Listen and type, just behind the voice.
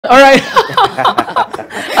All right.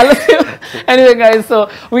 I love you. Anyway, guys, so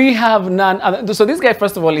we have none other. So this guy,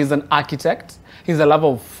 first of all, is an architect. He's a lover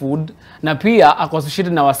of food. Na pia ako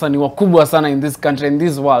associated na wasanii wakubwa sana in this country, in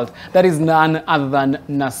this world. That is none other than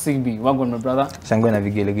Nasibi. Wagwan, my brother. Shangwe na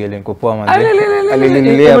vigelegele niko poa manze.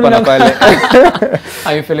 Alilinilia hapa na pale. How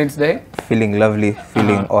are you feeling today? Feeling lovely,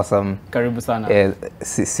 feeling awesome. Karibu sana.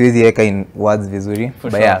 Siwezi weka in words vizuri,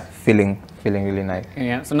 but sure. yeah, feeling really nice.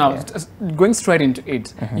 Yeah. So now, going straight into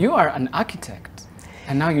it, you are an architect,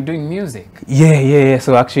 and now you're doing music. Yeah.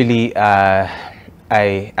 So actually, I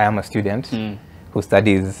am a student who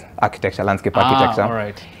studies architecture, landscape architecture. All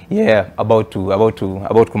right. Yeah, about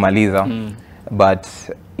kumaliza. But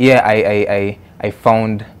yeah, I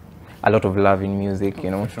found a lot of love in music. You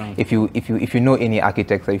know, sure. if you know any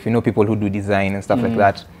architects, or if you know people who do design and stuff like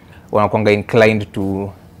that, wanakuanga inclined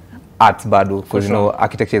to arts bado, because you know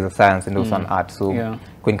architecture is a science and also an art. So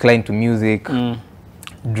inclined to music,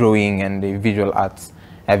 drawing and visual arts.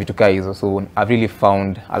 So I've really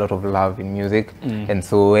found a lot of love in music, and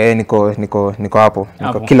so niko hapo,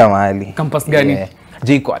 niko kila mahali. Campus gani? Yeah.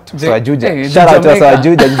 JKUAT. So Juja. Shout out to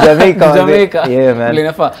Juja, Jamaica. Yeah,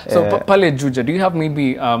 man. So pale Juja, do you have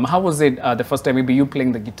maybe how was it the first time maybe you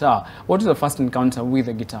playing the guitar? What was the first encounter with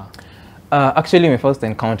the guitar? Actually, my first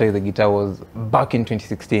encounter with the guitar was back in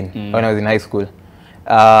 2016 when I was in high school.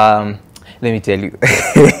 Let me tell you.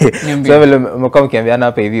 So mko mkiambiana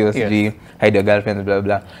hapa hivi sijui hide your girlfriend blah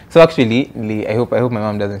blah. So actually, I hope my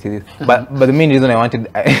mom doesn't see this. But the main reason I wanted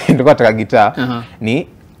to get a guitar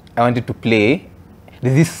I wanted to play.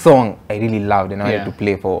 There's this song I really loved and I wanted to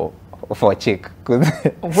play for a chick.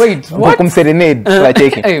 Wait, what? Come serenade for a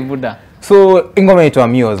chick. Hey, Buddha. So ingoma inaitwa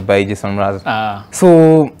Muse by Jason Mraz.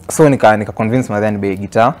 So nika convince my RnB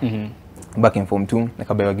guitar. Back in form 2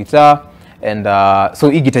 nikabewa guitar. And so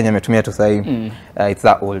hii guitar nimetumia tu sahi, it's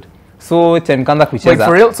that old. So nikaanza kucheza. Wait,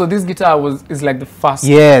 for real? So this guitar is like the first?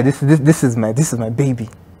 Yeah, this is my baby.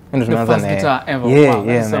 The first guitar ever. Yeah, wow,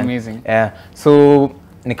 that's amazing. Yeah. So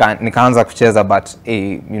nikaanza kucheza, but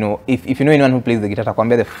you know, if you know anyone who plays the guitar,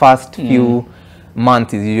 takwambia the first few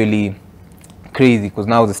months is usually crazy, because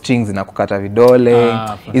now the strings inakukata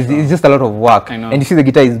vidole. It's just a lot of work. And you see the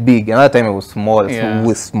guitar is big. Another time it was small. So it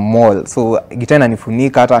was small. So guitar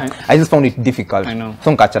inanifunika hata. I just found it difficult.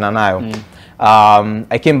 So nikaachana nayo.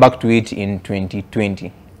 I came back to it in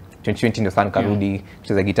 2020. 2020 ndio sana karudi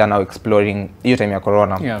kucheza guitar, now exploring hiyo time ya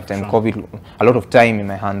corona, time COVID, a lot of time in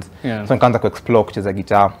my hands. So nikaanza kuexplore kucheza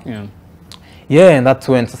guitar. Yeah, and that's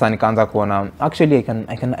when sasa nikaanza kuona actually I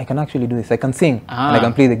can actually do this. I can sing and I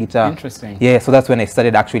can play the guitar. Interesting. Yeah, so that's when I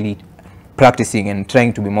started actually practicing and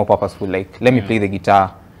trying to be more purposeful. Like, let me play the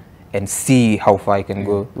guitar and see how far I can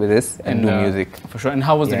go with this and do music. For sure. And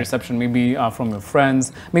how was the reception maybe from your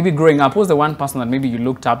friends? Maybe growing up, who was the one person that maybe you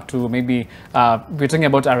looked up to? Maybe we're talking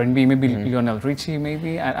about RnB, maybe Lionel Richie,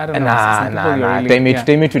 maybe? I don't know. Nah.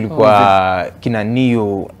 Time tulikuwa kina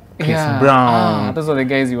Neo, Chris Brown, those are the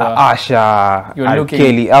guys you were Asha,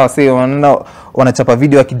 Kelly. Say wanachapa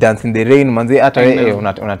video akidance in the rain manze, hata wewe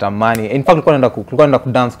unatamani. In fact kulikuwa naenda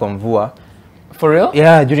kudance kwa mvua. For real?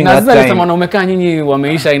 Yeah, during that time. Na sasa kama umekaa nyinyi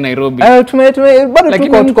wameisha in Nairobi. Bado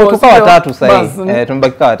tuko watatu sasa.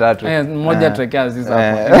 Tumebaki watatu. Mmoja tuwekea Aziza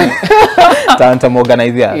hapo.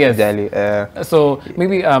 Tutamuorganize jali. So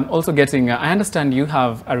maybe also getting I understand you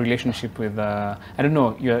have a relationship with I don't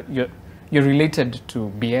know, you're related to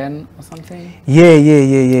BN or something?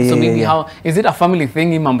 Yeah. So maybe how is it a family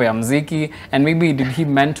thing, mambo ya muziki, and maybe did he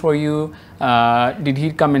mentor you? Did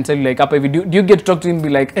he come and tell you like hapa hivi, do you get to talk to him, be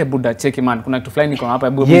like, hey Buddha, check him out, kuna kitu fulani niko hapa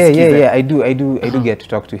hebu yeah, I do get to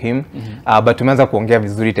talk to him. But tumeanza kuongea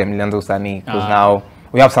vizuri time nilianza usanii, because now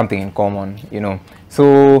we have something in common, you know.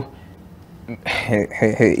 So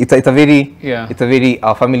it's a very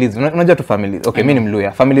our families, unajua tu families. Okay, mimi ni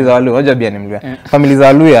Mluya. Families za Waluya, unajua pia ni Mluya. Families za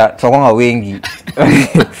Waluya tunakuwa wengi.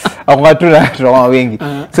 Tunakuwa wengi.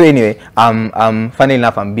 So anyway, funny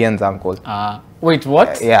enough, I'm Bian's uncle. Wait,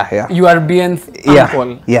 what? Yeah. You are Bian's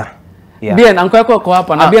uncle? Yeah. Bian, uncle yako kwa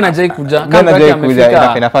hapa na Bian hajai kuja. Kama yake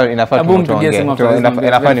amefika. Inafaa tuongee.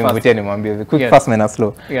 Inafaa nimvutie nimwambie quick fast and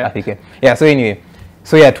slow. Afike. Yeah, so anyway.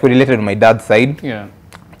 So yeah, to related to my dad's side. Yeah.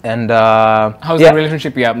 And how's the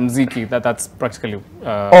relationship muziki that's practically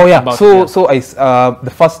about so I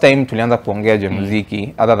the first time tulianza kuongea je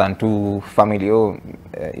muziki other than to family you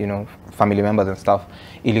know, family members and stuff,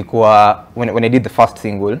 ilikuwa when I did the first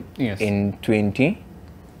single in 2022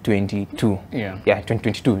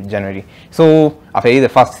 2022 January. So after I did the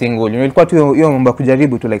first single, you know, ilikuwa tu hiyo mambo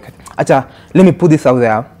kujaribu to like acha let me put this out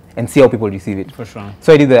there and see how people receive it. For sure.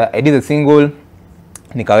 So I did the single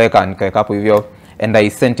nikaweka hapo hivyo. and I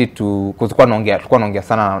sent it to tulikuwa naongea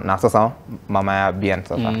sana na sasa mama ya Bien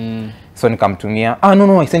sasa. So nikamtumia.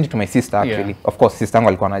 No, I sent it to my sister actually. Of course sister yangu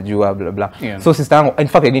alikuwa anajua blah blah. So sister yangu, in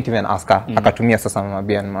fact I didn't even ask her. Akatumia sasa mama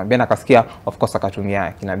Bien. Mama Bien akasikia, of course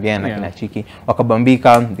akatumia kina Bien na kina Chiki.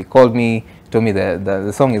 Wakabambika, they called me, told me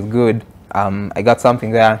the song is good. I got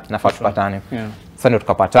something there, nafaa tupatane. Sasa ndio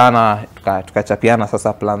tukapatana, tukachapiana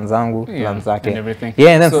sasa plan zangu, plan zake. And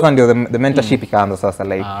then so ndio the mentorship ikaanza sasa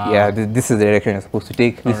like this is the direction you're supposed to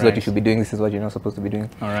take. This is what you should be doing. This is what you're not supposed to be doing.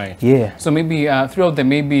 All right. Yeah. So maybe throughout the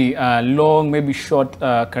maybe long, maybe short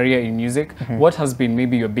career in music, what has been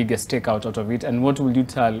maybe your biggest takeout out of it, and what will you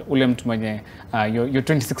tell ule mtu mwenye your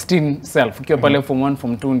 2016 self ukiwa pale form 1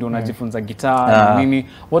 form 2 ndio unajifunza guitar nini,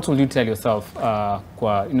 what will you tell yourself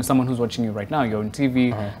kwa someone who's watching you right now, you're on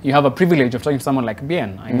TV, you have a privilege of talking to someone like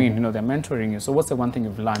Bien. I mean, they're mentoring you. So what's the one thing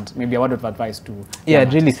you've learned? Maybe a word of advice to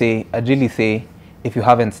I'd really say if you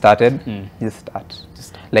haven't started, just start.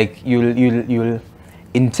 Like you'll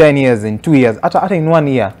in 10 years, in 2 years, hata in 1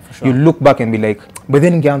 year, you look back and be like, but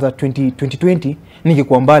then ningeanza 2020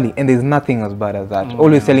 ningekuwa mbali, and there's nothing as bad as that.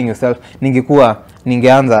 Always telling yourself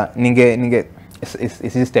ningeanza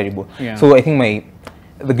it's just terrible. So I think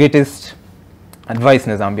the greatest advice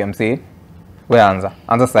nazambia msee, where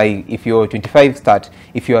anza say, if you're 25 start,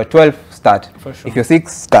 if you're 12 start, if you're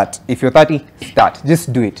 6 start, if you're 30 start,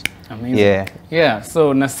 just do it. Amazing. Yeah,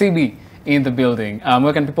 so Nasibi in the building.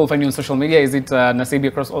 Where can people find you on social media? Is it Nasibi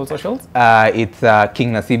across all socials? It's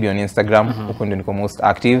King Nasibi on Instagram, huko ndio niko most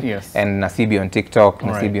active, and Nasibi on TikTok,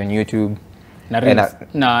 Nasibi on YouTube,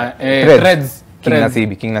 Threads. King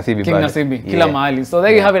Nasibi, kila mahali. So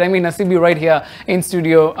there you have it. I mean, Nasibi right here in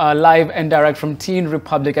studio, live and direct from Teen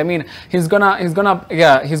Republic. I mean, he's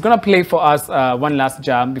gonna play for us one last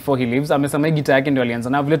jam before he leaves. Amesema guitar yake ndio alianza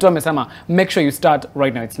na vile tu amesema, make sure you start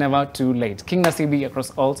right now. It's never too late. King Nasibi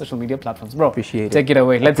across all social media platforms, bro. Appreciate it. Take it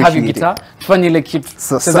away. Let's have your guitar. Tufanye ile kitu.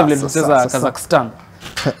 Sasa vile tunacheza Kazakhstan.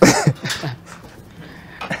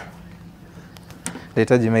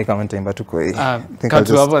 Later Jamaica mtaimba tu kwa hii. Cut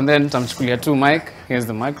to up and then tamchukulia tu mic. Here's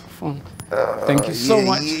the microphone. Thank you so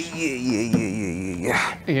much.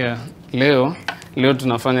 Yeah. Leo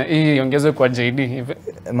tunafanya hii iongezwe kwa JD hivi.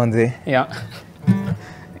 Manze. Yeah.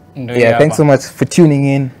 Thanks so much for tuning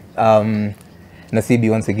in. Nasibi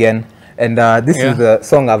once again. And this is the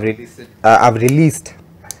song I've released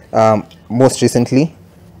most recently.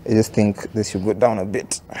 I just think this should go down a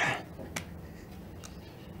bit.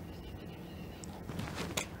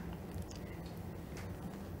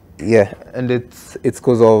 Yeah, and it's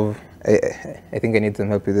because of I think I need some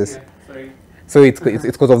help with this. Sorry. So it's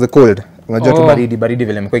because of the cold. Unajua tu baridi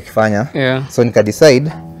vile nimekuwa ikifanya. So nika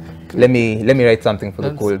decide let me write something for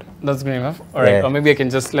the cold. That's good enough. All right. Or maybe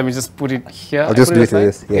let me just put it here. I'll just do it with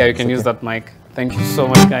this. Yeah, you can use that mic. Thank you so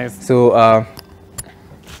much, guys. So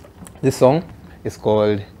this song is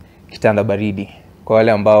called Kitanda Baridi. Kwa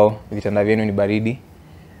wale ambao vitanda vyenu ni baridi,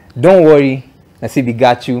 don't worry, Nasibi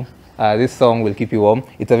got you. This song will keep you warm.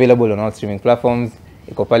 It's available on all streaming platforms.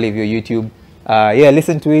 Iko pale hivyo YouTube.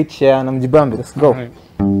 Listen to it, share na mjibambe. Let's go. Right.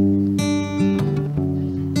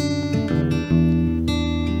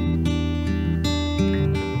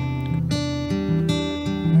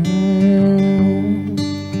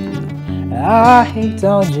 I hate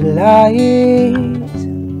all Julys,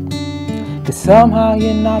 'cause somehow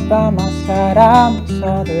you're not by my side. I miss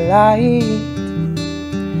all the light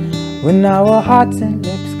when our hearts and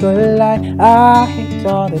lips collide. I hate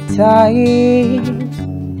all the times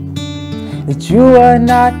that you are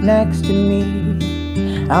not next to me.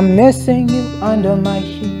 I'm missing you under my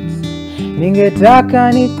sheets.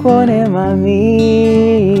 Ningetaka nikone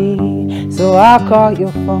mami, so I call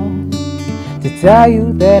your phone to tell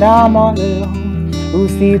you that I'm all alone.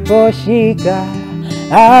 Usiposhika,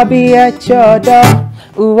 I'll be at your door.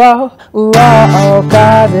 Ooh, oh,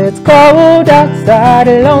 'cause it's cold outside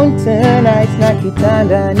alone tonight. Na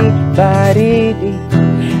kitanda ni baridi.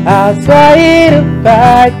 I'll try to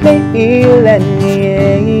fight me, let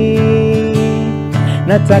me.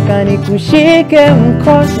 Nataka nikushike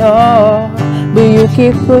mkono, but you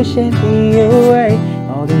keep pushing me away.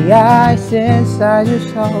 All the ice inside your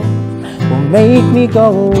soul will make me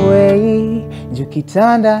go away. Juu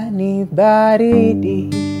kitanda ni baridi.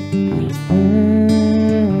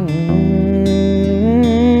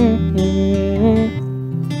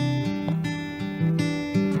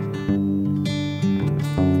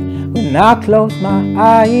 When I close my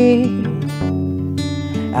eyes,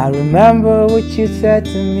 I remember what you said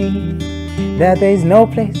to me, that there's no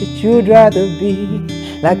place that you'd rather be.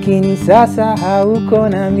 Lakini sasa hauko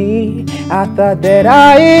na mi. I thought that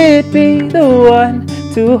I'd be the one,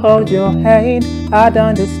 to hold your hand. I'd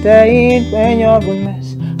understand when you're a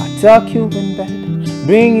mess. I'd tuck you in bed,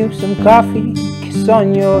 bring you some coffee, kiss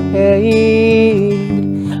on your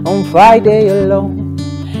head. On Friday alone,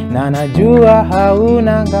 na najua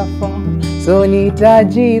hauna ngafo, so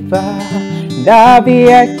nitajipa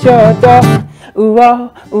ndabia choto. Ooh,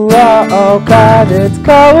 cause it's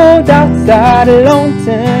cold outside alone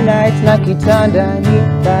tonight. Nakitanda ni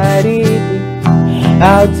baridi.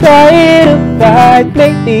 I'll try to fight,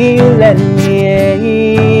 maybe you let me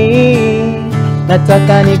in.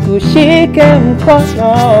 Nataka nikushike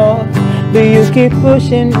mkono, but you keep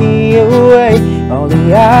pushing me away. All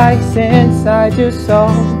the ice inside your soul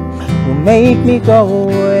will make me go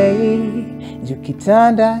away.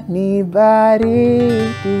 Jukitanda ni baridi.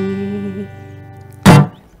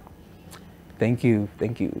 Thank you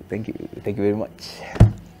very much.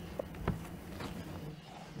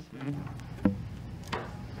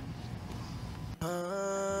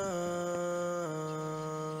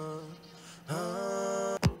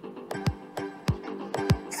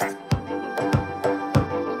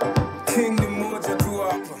 King